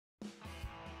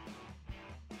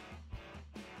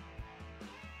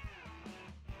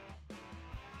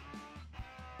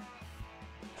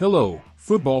Hello,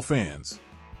 football fans.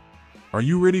 Are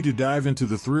you ready to dive into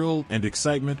the thrill and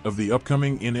excitement of the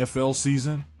upcoming NFL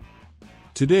season?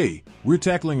 Today, we're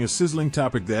tackling a sizzling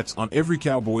topic that's on every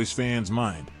Cowboys fan's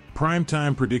mind: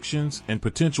 primetime predictions and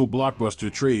potential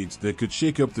blockbuster trades that could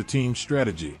shake up the team's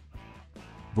strategy.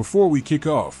 Before we kick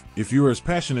off, if you're as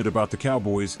passionate about the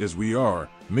Cowboys as we are,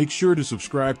 make sure to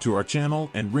subscribe to our channel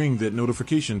and ring that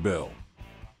notification bell.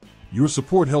 Your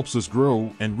support helps us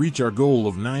grow and reach our goal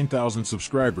of 9,000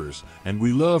 subscribers, and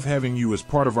we love having you as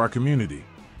part of our community.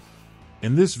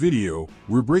 In this video,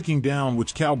 we're breaking down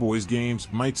which Cowboys games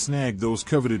might snag those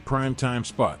coveted primetime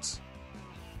spots.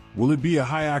 Will it be a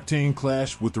high-octane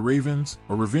clash with the Ravens,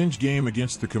 a revenge game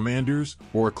against the Commanders,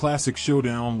 or a classic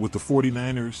showdown with the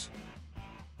 49ers?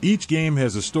 Each game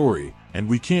has a story, and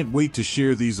we can't wait to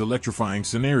share these electrifying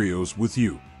scenarios with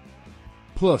you.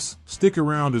 Plus, stick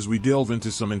around as we delve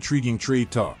into some intriguing trade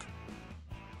talk.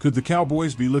 Could the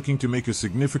Cowboys be looking to make a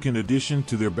significant addition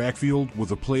to their backfield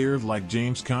with a player like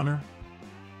James Conner?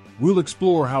 We'll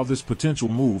explore how this potential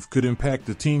move could impact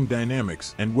the team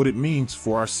dynamics and what it means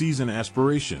for our season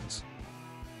aspirations.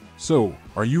 So,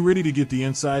 are you ready to get the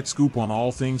inside scoop on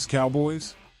all things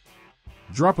Cowboys?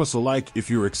 Drop us a like if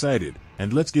you're excited,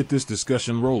 and let's get this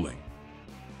discussion rolling.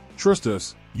 Trust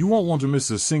us, you won't want to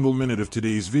miss a single minute of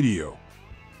today's video.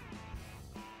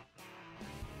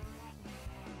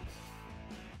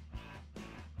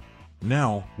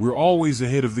 Now, we're always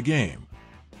ahead of the game.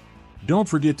 Don't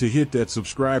forget to hit that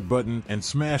subscribe button and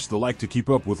smash the like to keep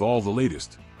up with all the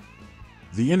latest.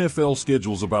 The NFL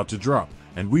schedule's about to drop,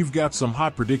 and we've got some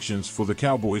hot predictions for the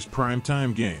Cowboys'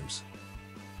 primetime games.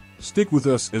 Stick with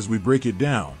us as we break it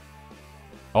down.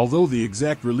 Although the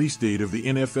exact release date of the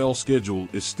NFL schedule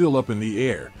is still up in the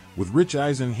air, with Rich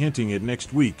Eisen hinting at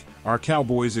next week, our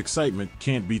Cowboys' excitement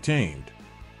can't be tamed.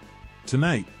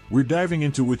 Tonight, we're diving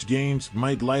into which games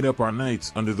might light up our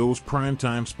nights under those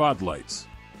primetime spotlights.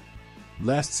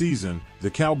 Last season, the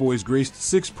Cowboys graced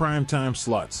 6 primetime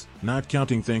slots, not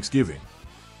counting Thanksgiving.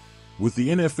 With the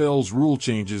NFL's rule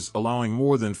changes allowing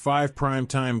more than 5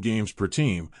 primetime games per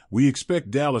team, we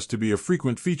expect Dallas to be a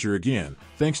frequent feature again,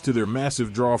 thanks to their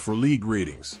massive draw for league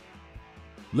ratings.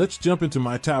 Let's jump into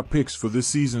my top picks for this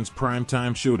season's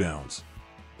primetime showdowns.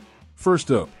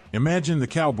 First up, imagine the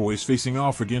Cowboys facing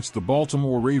off against the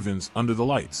Baltimore Ravens under the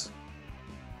lights.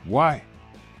 Why?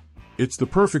 It's the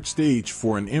perfect stage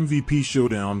for an MVP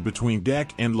showdown between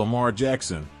Dak and Lamar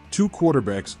Jackson, two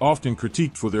quarterbacks often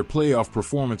critiqued for their playoff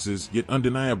performances yet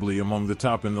undeniably among the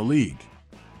top in the league.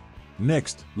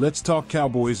 Next, let's talk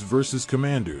Cowboys versus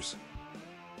Commanders.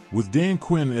 With Dan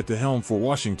Quinn at the helm for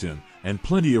Washington, and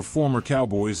plenty of former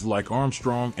Cowboys like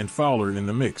Armstrong and Fowler in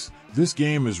the mix, this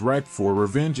game is ripe for a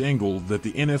revenge angle that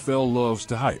the NFL loves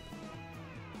to hype.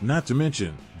 Not to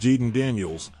mention, Jaden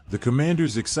Daniels, the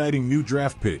Commanders' exciting new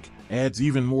draft pick, adds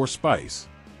even more spice.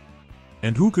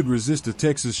 And who could resist a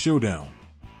Texas showdown?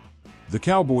 The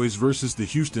Cowboys versus the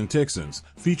Houston Texans,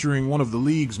 featuring one of the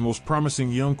league's most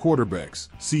promising young quarterbacks,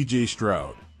 C.J.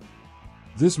 Stroud.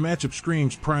 This matchup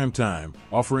screams primetime,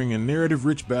 offering a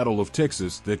narrative-rich battle of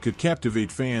Texas that could captivate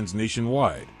fans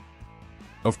nationwide.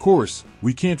 Of course,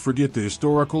 we can't forget the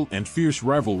historical and fierce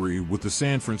rivalry with the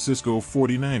San Francisco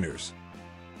 49ers.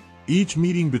 Each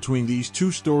meeting between these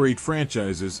two storied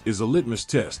franchises is a litmus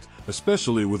test,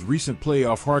 especially with recent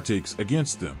playoff heartaches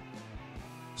against them.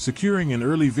 Securing an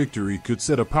early victory could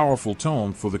set a powerful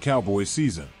tone for the Cowboys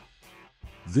season.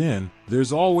 Then,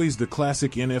 there's always the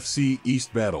classic NFC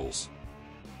East battles.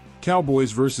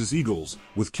 Cowboys versus Eagles,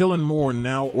 with Kellen Moore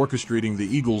now orchestrating the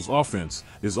Eagles' offense,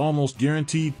 is almost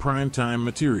guaranteed primetime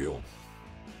material.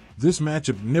 This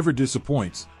matchup never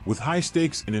disappoints, with high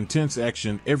stakes and intense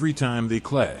action every time they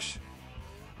clash.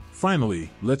 Finally,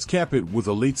 let's cap it with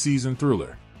a late-season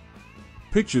thriller.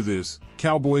 Picture this: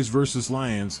 Cowboys versus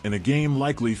Lions in a game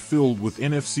likely filled with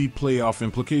NFC playoff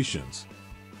implications.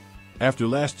 After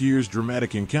last year's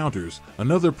dramatic encounters,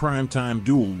 another primetime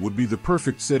duel would be the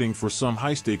perfect setting for some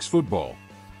high-stakes football.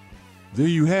 There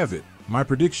you have it, my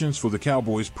predictions for the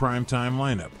Cowboys' primetime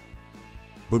lineup.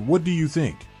 But what do you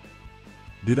think?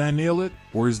 Did I nail it,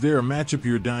 or is there a matchup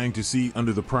you're dying to see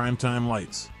under the primetime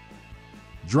lights?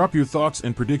 Drop your thoughts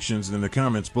and predictions in the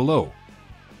comments below.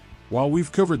 While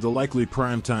we've covered the likely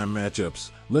primetime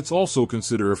matchups, let's also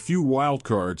consider a few wild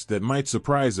cards that might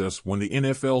surprise us when the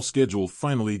NFL schedule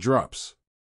finally drops.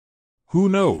 Who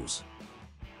knows?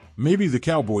 Maybe the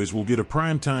Cowboys will get a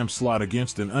primetime slot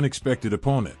against an unexpected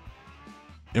opponent.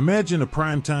 Imagine a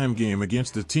primetime game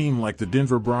against a team like the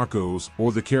Denver Broncos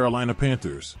or the Carolina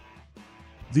Panthers.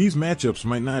 These matchups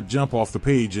might not jump off the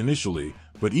page initially,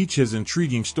 but each has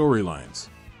intriguing storylines.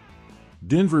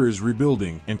 Denver is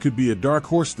rebuilding and could be a dark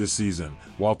horse this season,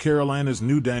 while Carolina's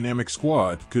new dynamic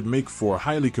squad could make for a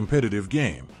highly competitive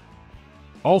game.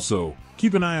 Also,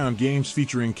 keep an eye on games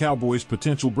featuring Cowboys'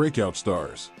 potential breakout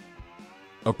stars.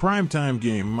 A primetime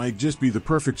game might just be the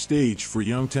perfect stage for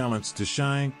young talents to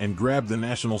shine and grab the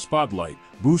national spotlight,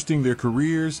 boosting their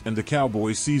careers and the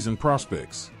Cowboys' season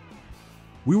prospects.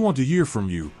 We want to hear from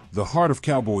you, the heart of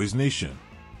Cowboys Nation.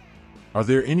 Are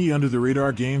there any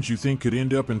under-the-radar games you think could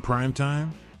end up in prime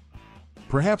time?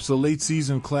 Perhaps a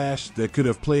late-season clash that could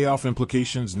have playoff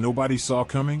implications nobody saw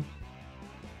coming?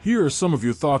 Here are some of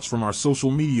your thoughts from our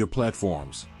social media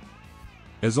platforms.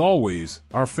 As always,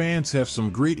 our fans have some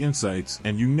great insights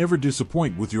and you never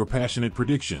disappoint with your passionate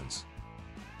predictions.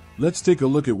 Let's take a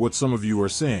look at what some of you are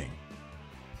saying.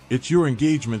 It's your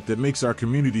engagement that makes our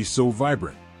community so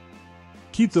vibrant.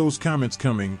 Keep those comments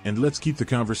coming and let's keep the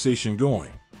conversation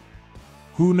going.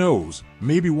 Who knows,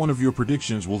 maybe one of your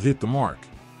predictions will hit the mark.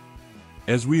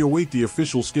 As we await the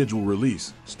official schedule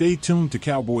release, stay tuned to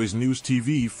Cowboys News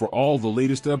TV for all the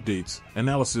latest updates,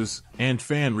 analysis, and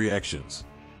fan reactions.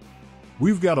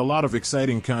 We've got a lot of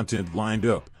exciting content lined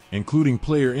up, including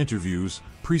player interviews,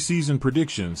 preseason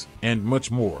predictions, and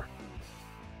much more.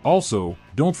 Also,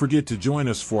 don't forget to join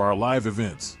us for our live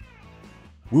events.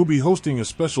 We'll be hosting a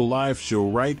special live show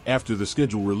right after the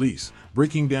schedule release,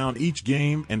 breaking down each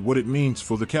game and what it means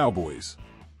for the Cowboys.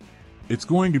 It's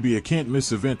going to be a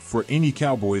can't-miss event for any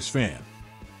Cowboys fan.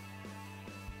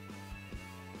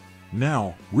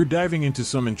 Now, we're diving into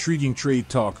some intriguing trade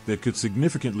talk that could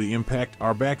significantly impact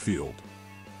our backfield.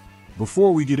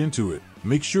 Before we get into it,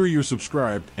 make sure you're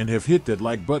subscribed and have hit that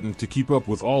like button to keep up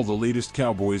with all the latest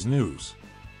Cowboys news.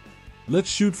 Let's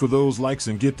shoot for those likes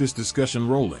and get this discussion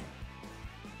rolling.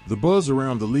 The buzz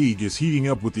around the league is heating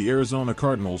up with the Arizona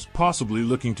Cardinals possibly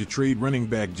looking to trade running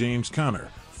back James Conner,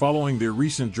 following their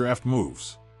recent draft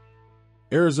moves.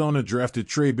 Arizona drafted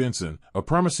Trey Benson, a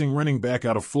promising running back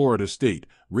out of Florida State,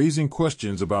 raising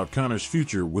questions about Conner's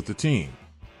future with the team.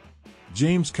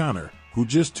 James Conner, who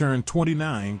just turned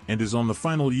 29 and is on the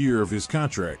final year of his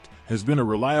contract, has been a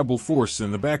reliable force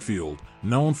in the backfield,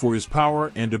 known for his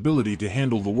power and ability to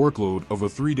handle the workload of a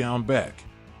three-down back.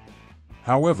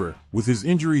 However, with his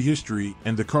injury history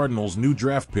and the Cardinals' new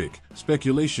draft pick,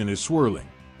 speculation is swirling.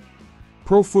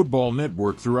 Pro Football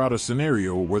Network threw out a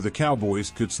scenario where the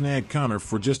Cowboys could snag Conner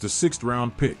for just a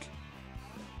sixth-round pick.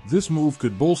 This move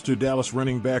could bolster Dallas'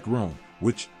 running back room,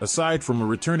 which, aside from a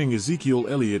returning Ezekiel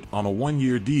Elliott on a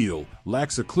one-year deal,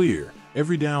 lacks a clear,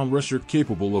 every-down rusher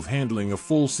capable of handling a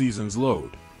full season's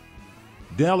load.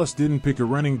 Dallas didn't pick a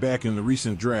running back in the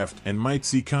recent draft and might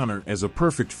see Conner as a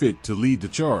perfect fit to lead the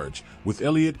charge, with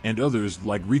Elliott and others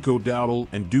like Rico Dowdle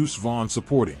and Deuce Vaughn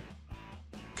supporting.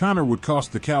 Conner would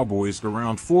cost the Cowboys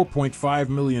around $4.5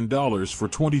 million for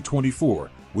 2024,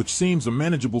 which seems a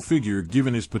manageable figure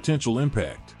given his potential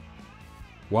impact.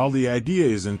 While the idea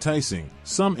is enticing,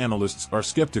 some analysts are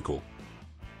skeptical.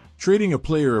 Trading a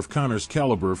player of Conner's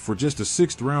caliber for just a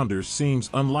sixth-rounder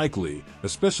seems unlikely,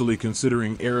 especially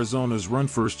considering Arizona's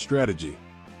run-first strategy.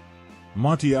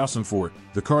 Monty Ossenfort,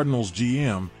 the Cardinals'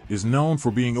 GM, is known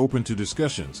for being open to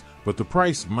discussions, but the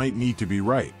price might need to be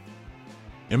right.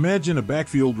 Imagine a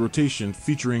backfield rotation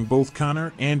featuring both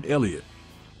Conner and Elliott.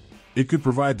 It could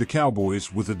provide the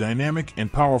Cowboys with a dynamic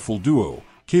and powerful duo,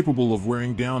 capable of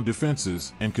wearing down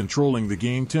defenses and controlling the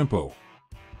game tempo.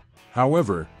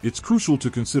 However, it's crucial to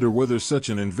consider whether such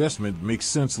an investment makes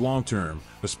sense long-term,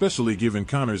 especially given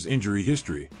Conner's injury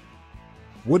history.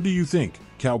 What do you think,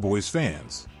 Cowboys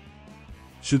fans?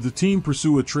 Should the team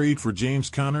pursue a trade for James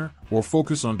Conner or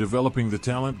focus on developing the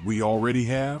talent we already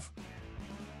have?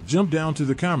 Jump down to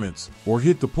the comments or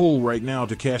hit the poll right now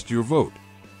to cast your vote.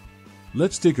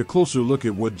 Let's take a closer look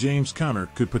at what James Conner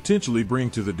could potentially bring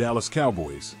to the Dallas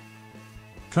Cowboys.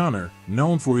 Conner,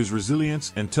 known for his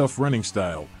resilience and tough running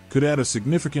style, could add a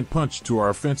significant punch to our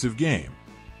offensive game.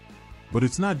 But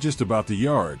it's not just about the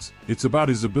yards, it's about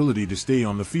his ability to stay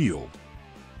on the field.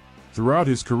 Throughout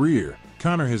his career,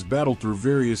 Conner has battled through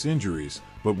various injuries,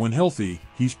 but when healthy,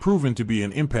 he's proven to be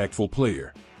an impactful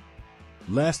player.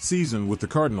 Last season with the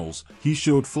Cardinals, he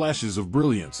showed flashes of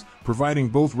brilliance, providing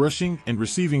both rushing and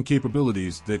receiving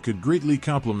capabilities that could greatly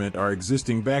complement our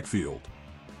existing backfield.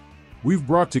 We've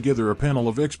brought together a panel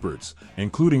of experts,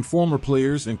 including former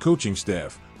players and coaching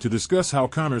staff, to discuss how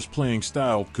Conner's playing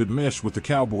style could mesh with the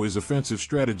Cowboys' offensive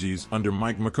strategies under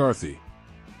Mike McCarthy.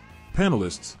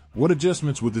 Panelists, what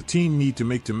adjustments would the team need to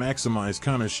make to maximize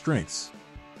Conner's strengths?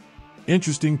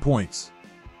 Interesting points.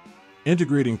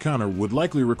 Integrating Connor would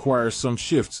likely require some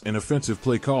shifts in offensive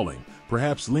play calling,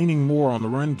 perhaps leaning more on the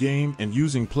run game and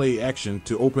using play action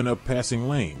to open up passing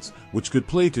lanes, which could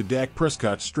play to Dak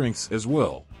Prescott's strengths as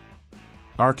well.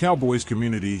 Our Cowboys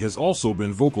community has also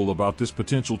been vocal about this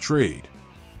potential trade.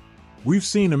 We've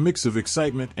seen a mix of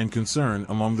excitement and concern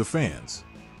among the fans.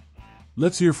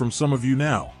 Let's hear from some of you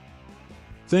now.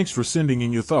 Thanks for sending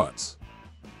in your thoughts.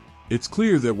 It's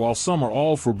clear that while some are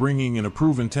all for bringing in a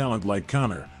proven talent like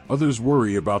Connor, others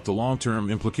worry about the long-term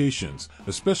implications,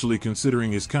 especially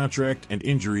considering his contract and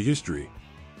injury history.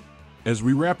 As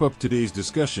we wrap up today's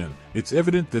discussion, it's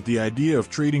evident that the idea of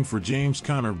trading for James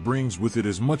Conner brings with it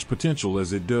as much potential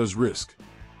as it does risk.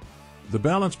 The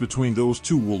balance between those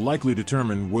two will likely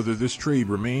determine whether this trade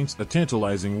remains a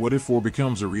tantalizing what-if or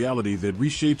becomes a reality that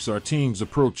reshapes our team's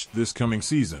approach this coming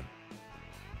season.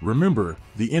 Remember,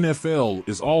 the NFL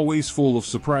is always full of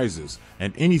surprises,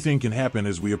 and anything can happen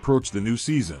as we approach the new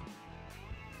season.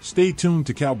 Stay tuned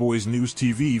to Cowboys News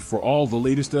TV for all the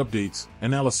latest updates,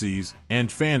 analyses,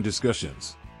 and fan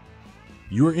discussions.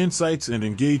 Your insights and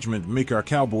engagement make our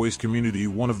Cowboys community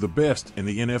one of the best in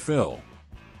the NFL.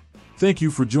 Thank you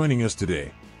for joining us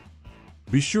today.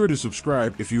 Be sure to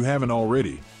subscribe if you haven't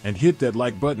already, and hit that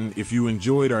like button if you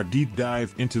enjoyed our deep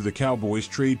dive into the Cowboys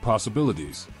trade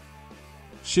possibilities.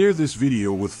 Share this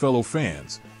video with fellow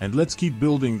fans, and let's keep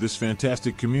building this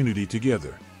fantastic community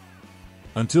together.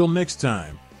 Until next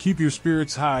time, keep your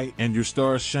spirits high and your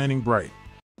stars shining bright.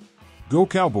 Go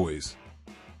Cowboys!